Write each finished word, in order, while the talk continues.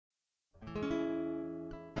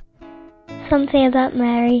something about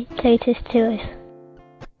Mary, Totus Tuus.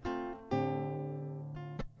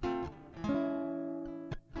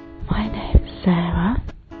 My name's Sarah,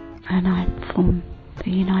 and I'm from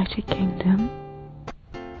the United Kingdom,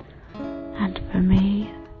 and for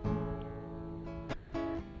me,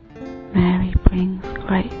 Mary brings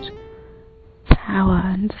great power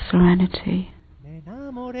and serenity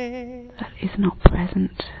that is not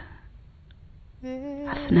present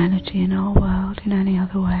as an energy in our world in any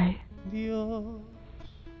other way.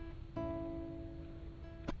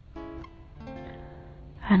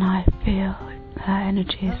 And I feel that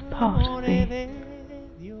energy is part of the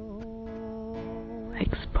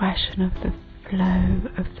expression of the flow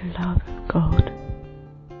of the love of God.